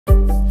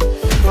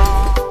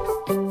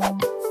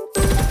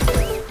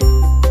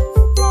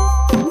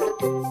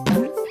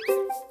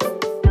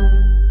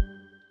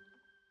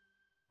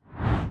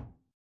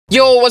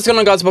Yo, what's going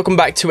on, guys? Welcome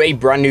back to a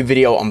brand new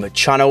video on the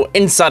channel.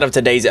 Inside of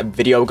today's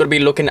video, we're going to be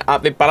looking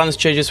at the balance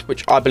changes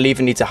which I believe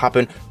need to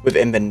happen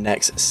within the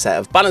next set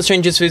of balance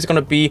changes. So it's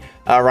going to be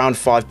around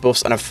 5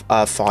 buffs and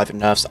 5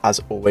 nerfs as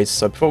always.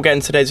 So before we get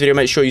into today's video,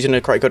 make sure you're using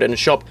the correct code in the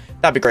shop.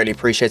 That'd be greatly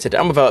appreciated.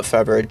 And without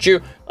further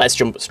ado, let's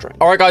jump straight.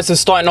 Alright guys, so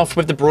starting off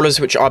with the brawlers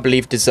which I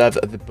believe deserve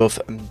the buff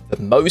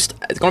the most.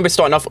 It's going to be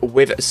starting off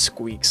with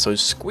Squeak. So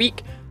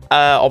Squeak,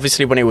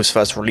 obviously when it was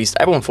first released,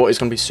 everyone thought it was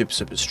going to be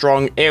super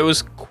strong. It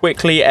was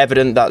quickly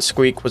evident that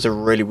Squeak was a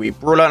really weak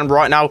brawler, and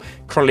right now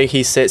currently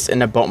he sits in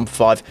the bottom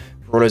 5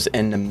 brawlers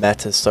in the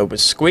meta. So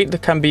with Squeak there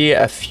can be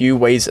a few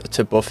ways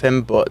to buff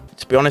him, but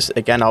to be honest,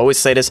 again, I always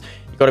say this,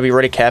 you got to be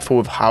really careful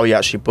with how you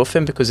actually buff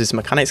him because his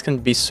mechanics can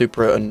be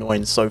super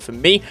annoying. So for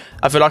me,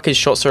 I feel like his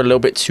shots are a little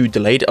bit too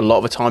delayed. A lot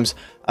of the times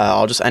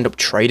I'll just end up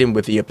trading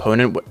with the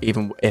opponent,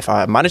 even if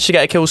I manage to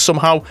get a kill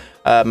somehow.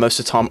 Most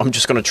of the time I'm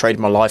just going to trade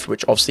my life,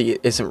 which obviously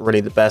isn't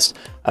really the best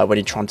when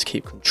you're trying to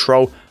keep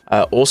control.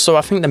 Also,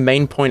 I think the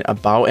main point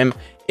about him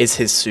is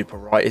his super,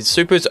 right? His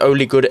super is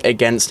only good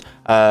against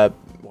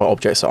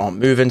objects that aren't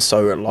moving,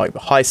 so like the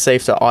high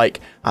safe, the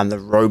Ike, and the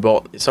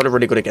robot. It's sort of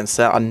really good against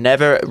that. I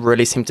never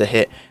really seem to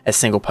hit a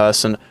single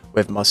person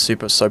with my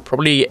super, so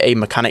probably a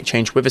mechanic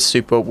change with a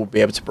super will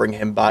be able to bring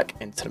him back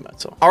into the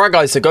meta. Alright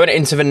guys, so going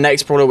into the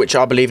next brawler which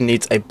I believe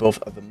needs a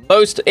buff of the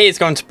most is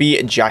going to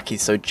be Jackie.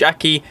 So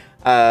Jackie,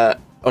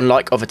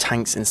 unlike other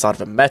tanks inside of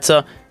the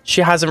meta,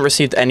 she hasn't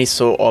received any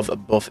sort of a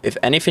buff. If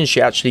anything,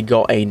 she actually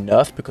got a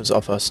nerf because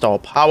of her star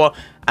power,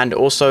 and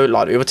also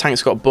like the other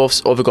tanks got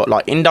buffs or they got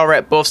like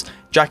indirect buffs.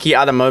 Jackie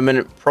at the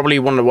moment probably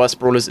one of the worst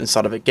brawlers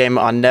inside of a game.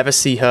 I never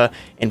see her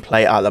in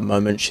play at the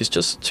moment. She's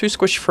just too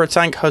squishy for a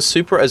tank. Her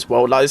super as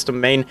well, that is the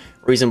main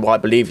reason why I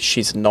believe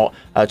she's not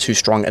too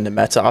strong in the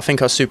meta. I think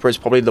her super is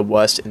probably the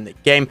worst in the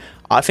game.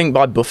 I think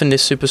by buffing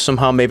this super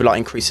somehow, maybe like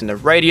increasing the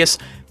radius,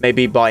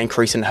 maybe by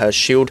increasing her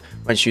shield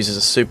when she uses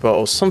a super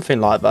or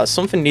something like that,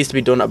 something needs to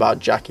be done about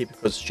Jackie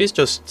because she's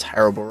just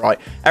terrible, right?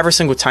 Every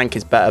single tank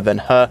is better than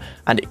her,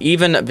 and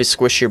even the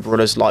squishier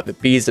brawlers like the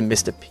Bees and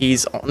Mr.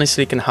 P's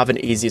honestly can have an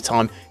easier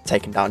time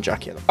taking down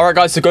Jackie. Alright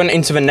guys, so going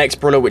into the next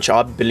brawler which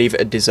I believe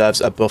it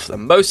deserves a buff the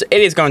most,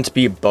 it is going to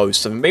be Bo.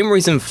 So the main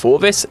reason for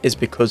this is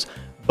because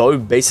Bo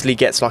basically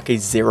gets like a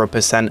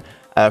 0%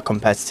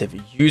 competitive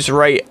use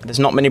rate. There's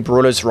not many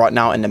brawlers right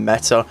now in the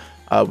meta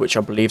which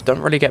I believe don't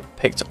really get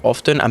picked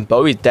often, and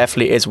Bo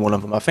definitely is one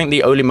of them. I think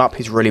the only map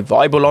he's really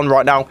viable on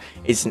right now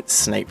is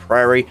Snake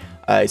Prairie.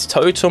 His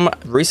totem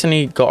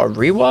recently got a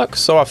rework,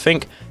 so I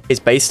think his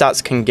base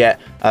stats can get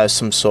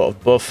some sort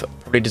of buff.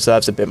 Probably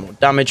deserves a bit more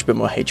damage, a bit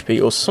more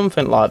HP or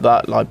something like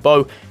that. Like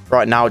Bo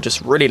right now,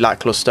 just really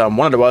lackluster and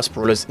one of the worst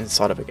brawlers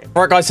inside of a game.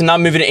 Alright guys, so now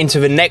moving into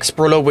the next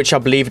brawler which I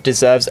believe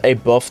deserves a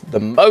buff the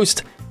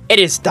most, it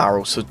is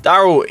Daryl. So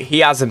Daryl, he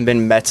hasn't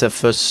been meta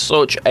for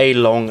such a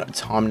long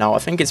time now. I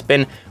think it's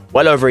been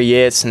well over a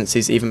year since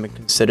he's even been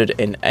considered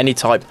in any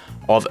type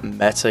of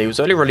meta. He was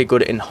only really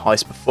good in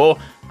Heist before,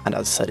 and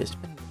as I said, it's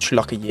been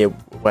like a year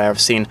where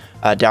I've seen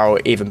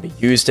Daryl even be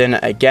used in.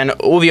 Again,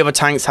 all the other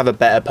tanks have a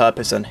better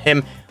purpose than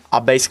him. I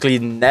basically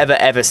never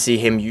ever see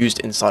him used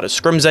inside of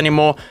scrims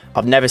anymore.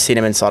 I've never seen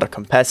him inside of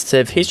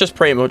competitive. He's just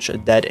pretty much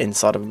dead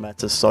inside of a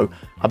meta. So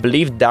I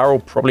believe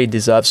Daryl probably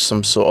deserves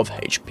some sort of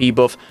HP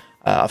buff.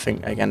 I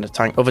think, again,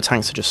 the other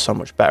tanks are just so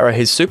much better.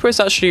 His super is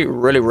actually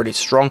really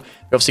strong.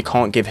 You obviously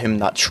can't give him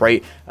that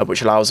trait,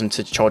 which allows him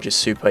to charge his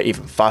super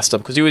even faster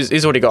because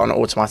he's already got an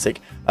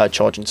automatic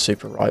charging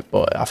super, right?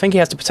 But I think he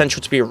has the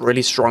potential to be a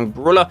really strong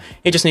brawler.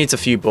 He just needs a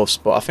few buffs,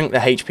 but I think the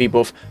HP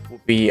buff will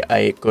be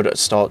a good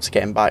start to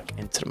get him back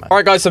into the match.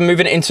 Alright guys, so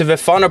moving into the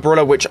final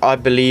brawler, which I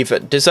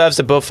believe deserves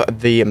the buff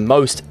the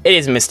most, it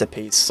is Mr.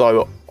 P.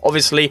 So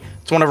obviously,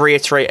 just want to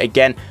reiterate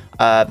again,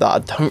 that I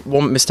don't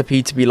want Mr.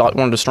 P to be like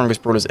one of the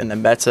strongest brawlers in the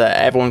meta.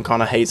 Everyone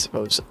kind of hates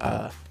those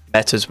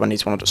metas when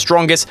he's one of the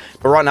strongest,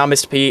 but right now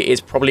Mr. P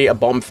is probably a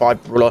bottom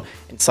 5 brawler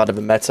inside of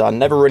a meta. I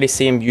never really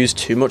see him used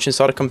too much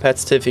inside of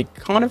competitive. He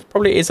kind of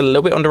probably is a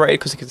little bit underrated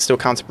because he can still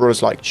counter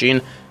brawlers like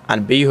Jean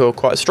and B, who are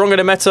quite strong in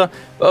the meta,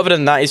 but other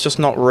than that, he's just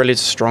not really the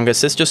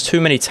strongest. There's just too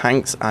many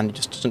tanks and he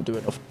just doesn't do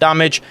enough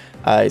damage.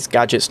 His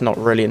gadget's not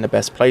really in the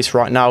best place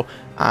right now,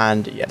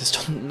 and yeah,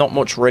 there's not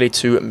much really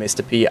to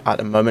Mr. P at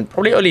the moment.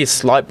 Probably only a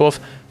slight buff,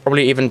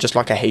 probably even just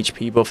like a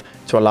HP buff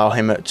to allow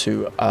him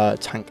to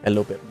tank a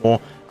little bit more,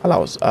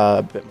 allows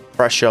a bit more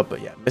pressure.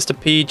 But yeah, Mr.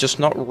 P just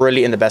not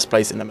really in the best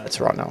place in the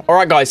meta right now.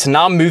 Alright guys, so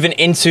now moving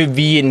into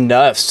the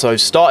nerfs. So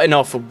starting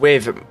off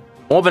with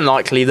more than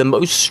likely the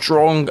most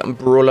strong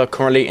brawler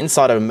currently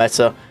inside of a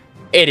meta,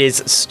 it is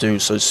Stu.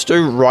 So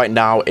Stu right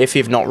now, if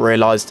you've not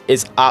realized,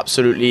 is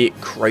absolutely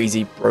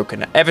crazy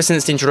broken. Ever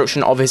since the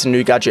introduction of his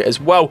new gadget as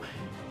well,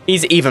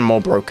 he's even more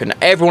broken.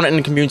 Everyone in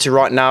the community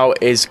right now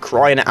is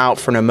crying out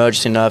for an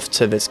emergency nerf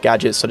to this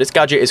gadget. So this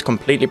gadget is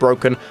completely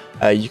broken.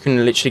 You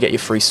can literally get your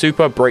free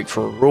super, break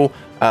for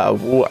a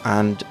wall,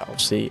 and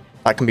obviously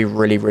that can be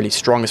really, really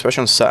strong,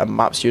 especially on certain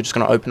maps. You're just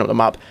going to open up the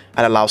map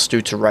and allow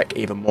Stu to wreck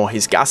even more.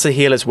 His Gasser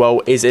heal as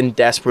well is in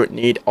desperate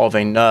need of a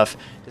nerf.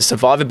 The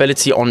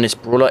survivability on this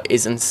brawler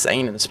is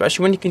insane, and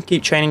especially when you can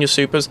keep chaining your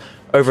supers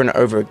over and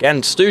over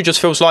again. Stu just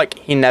feels like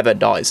he never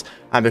dies,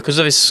 and because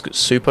of his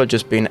super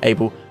just being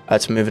able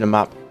to move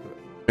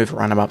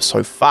around the map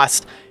so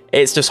fast,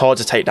 it's just hard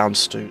to take down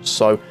Stu.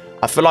 So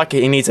I feel like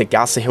he needs a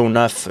Gasser heal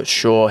nerf for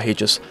sure. He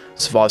just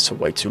survives for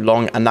way too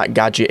long, and that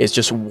gadget is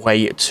just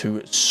way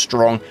too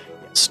strong.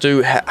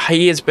 Stu,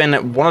 he has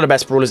been one of the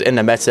best brawlers in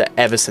the meta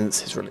ever since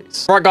his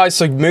release. Alright guys,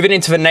 so moving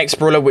into the next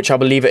brawler, which I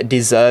believe it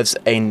deserves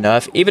a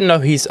nerf, even though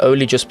he's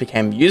only just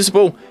became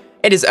usable,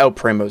 it is El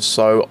Primo.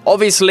 So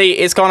obviously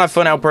it's kind of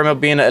fun, El Primo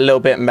being a little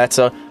bit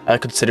meta,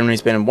 considering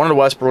he's been one of the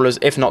worst brawlers,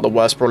 if not the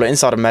worst brawler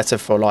inside of meta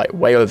for like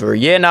way over a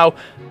year now.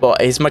 But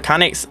his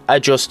mechanics are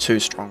just too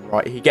strong,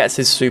 right? He gets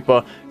his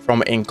super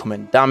from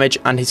incoming damage,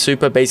 and his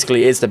super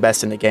basically is the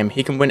best in the game.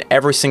 He can win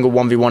every single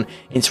 1v1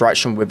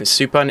 interaction with his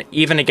super, and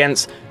even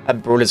against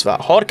brawlers that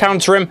hard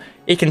counter him,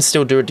 he can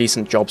still do a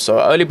decent job. So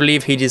I only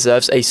believe he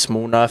deserves a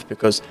small nerf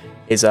because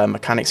his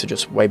mechanics are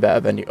just way better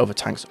than the other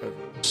tanks overall.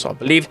 So I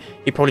believe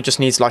he probably just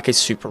needs like a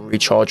super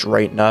recharge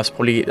rate nerfs,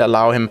 probably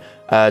allow him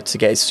to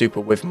get his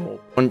super with more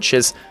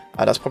punches.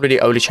 That's probably the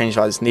only change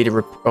that is needed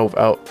of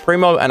El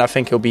Primo, and I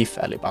think he'll be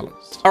fairly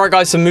balanced. Alright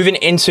guys, so moving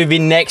into the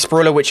next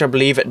brawler, which I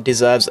believe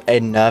deserves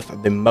a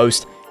nerf the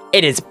most,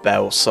 it is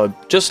Belle. So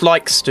just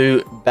like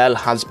Stu, Belle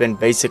has been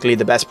basically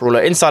the best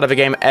brawler inside of the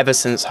game ever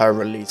since her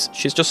release.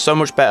 She's just so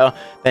much better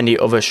than the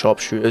other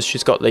sharpshooters.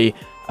 She's got the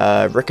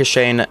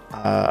ricocheting,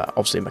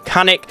 obviously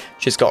mechanic.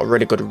 She's got a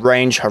really good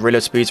range. Her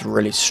reload speed is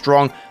really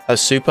strong. Her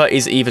super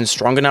is even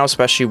stronger now,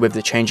 especially with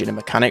the change in the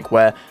mechanic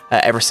where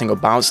every single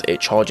bounce it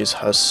charges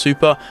her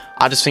super.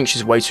 I just think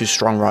she's way too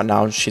strong right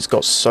now. She's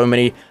got so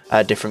many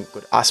different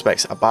good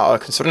aspects about her.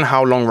 Considering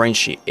how long range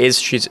she is,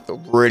 she's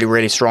really,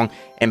 really strong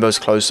in those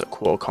close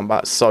quarter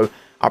combats. So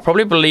I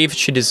probably believe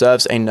she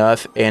deserves a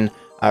nerf in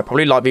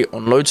probably like the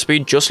unload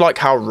speed, just like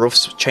how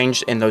Ruffs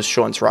changed in those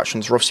short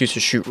interactions. Ruffs used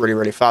to shoot really,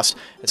 really fast,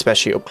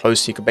 especially up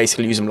close. So you could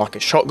basically use them like a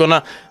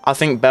shotgunner. I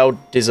think Belle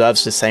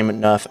deserves the same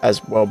nerf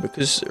as well,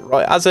 because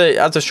right, as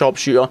a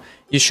sharpshooter,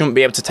 you shouldn't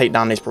be able to take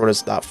down these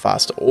brawlers that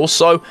fast.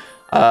 Also,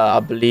 I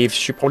believe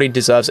she probably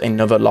deserves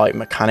another like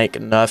mechanic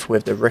nerf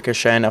with the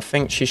ricochet, and I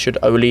think she should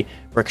only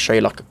ricochet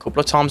like a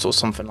couple of times or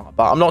something like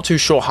that. I'm not too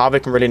sure how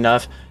they can really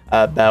nerf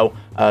Belle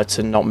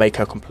to not make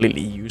her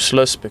completely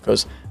useless,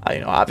 because you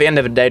know, at the end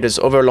of the day, there's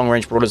other long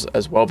range brawlers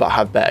as well that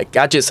have better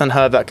gadgets than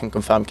her that can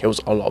confirm kills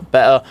a lot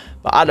better.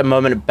 But at the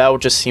moment, Belle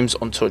just seems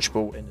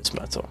untouchable in this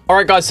meta.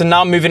 Alright guys, so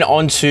now moving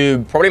on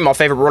to probably my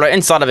favorite brawler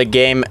inside of the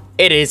game,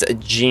 it is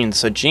Gene.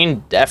 So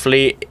Gene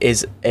definitely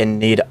is in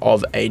need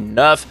of a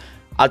nerf.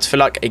 I just feel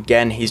like,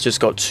 again, he's just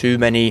got too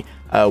many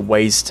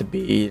ways to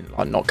be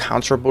like not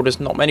counterable. There's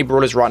not many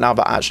brawlers right now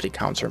that actually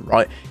counter him,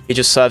 right? He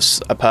just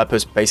serves a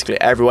purpose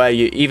basically everywhere.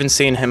 You even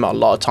seen him a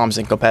lot of times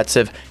in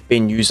competitive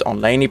being used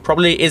on lane. He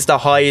probably is the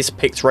highest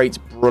picked rate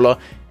brawler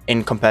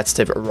in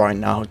competitive right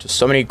now. Just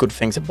so many good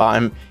things about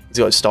him. He's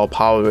got star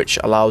power, which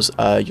allows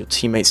your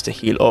teammates to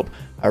heal up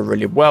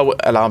really well,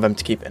 allow them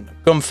to keep in the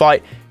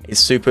gunfight. His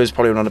super is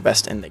probably one of the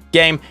best in the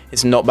game.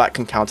 His knockback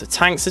can counter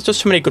tanks. There's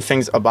just too many good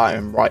things about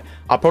him, right?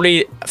 I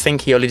probably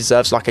think he only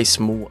deserves like a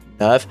small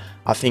nerf.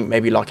 I think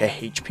maybe like a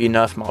HP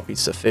nerf might be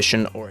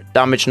sufficient, or a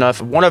damage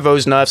nerf. One of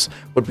those nerfs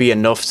would be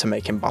enough to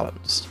make him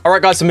balanced.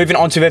 Alright guys, so moving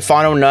on to the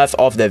final nerf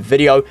of the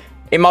video.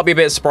 It might be a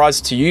bit of a surprise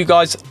to you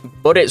guys,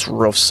 but it's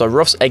Ruffs. So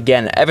Ruffs,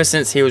 again, ever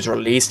since he was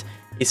released,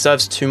 he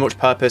serves too much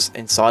purpose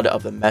inside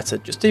of the meta.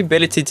 Just the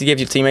ability to give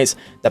your teammates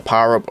the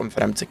power up and for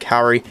them to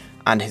carry.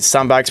 And his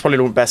sandbag's probably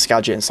the best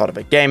gadget inside of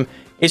a game.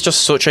 It's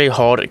just such a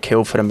hard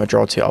kill for the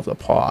majority of the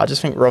part. I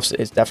just think Ruffs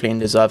is definitely in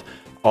deserve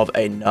of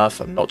a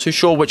nerf. I'm not too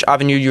sure which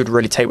avenue you'd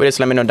really take with this.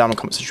 Let me know down in the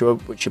comments section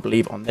which you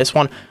believe on this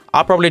one.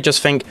 I probably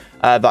just think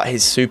that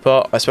his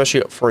super,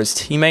 especially for his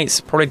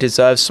teammates, probably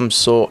deserves some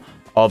sort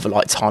of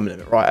like time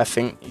limit, right? I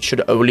think he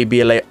should only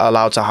be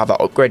allowed to have that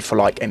upgrade for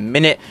like a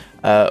minute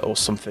or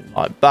something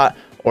like that,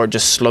 or it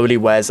just slowly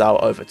wears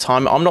out over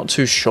time. I'm not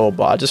too sure,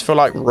 but I just feel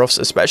like Ruffs,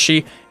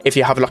 especially if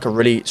you have like a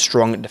really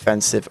strong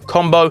defensive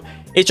combo,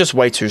 it's just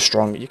way too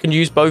strong. You can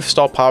use both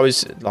star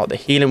powers, like the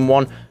healing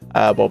one,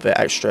 well, the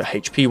extra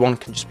HP one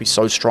can just be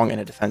so strong in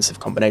a defensive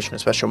combination,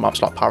 especially on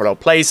maps like parallel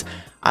plays.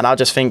 And I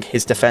just think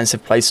his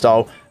defensive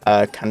playstyle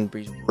can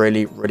be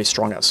really, really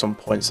strong at some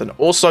points. And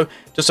also,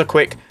 just a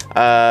quick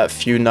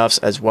few nerfs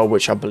as well,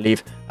 which I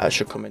believe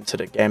should come into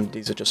the game.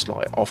 These are just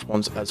like off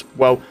ones as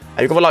well.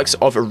 You've got the likes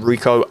of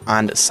Rico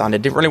and Sandy.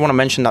 Didn't really want to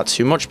mention that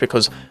too much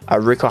because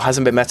Rico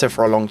hasn't been meta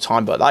for a long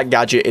time, but that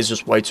gadget is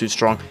just way too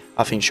strong.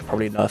 I think you should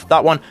probably nerf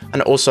that one.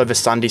 And also the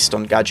Sandy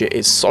stun gadget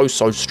is so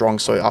strong.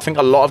 So I think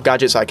a lot of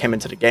gadgets that came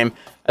into the game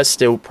are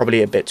still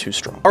probably a bit too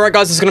strong. Alright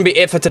guys, that's going to be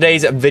it for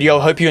today's video.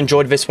 Hope you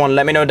enjoyed this one.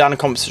 Let me know down in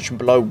the comment section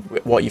below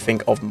what you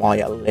think of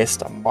my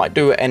list. I might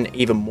do an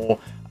even more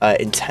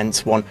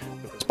intense one,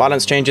 because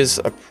balance changes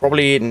are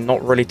probably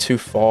not really too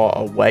far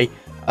away.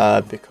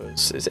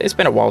 because it's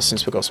been a while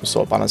since we got some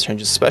sort of balance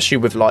changes, especially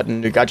with like the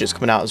new gadgets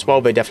coming out as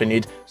well. They definitely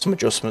need some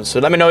adjustments. So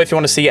let me know if you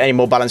want to see any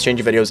more balance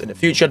changing videos in the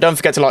future. Don't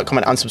forget to like,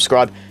 comment, and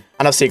subscribe,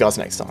 and I'll see you guys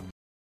next time.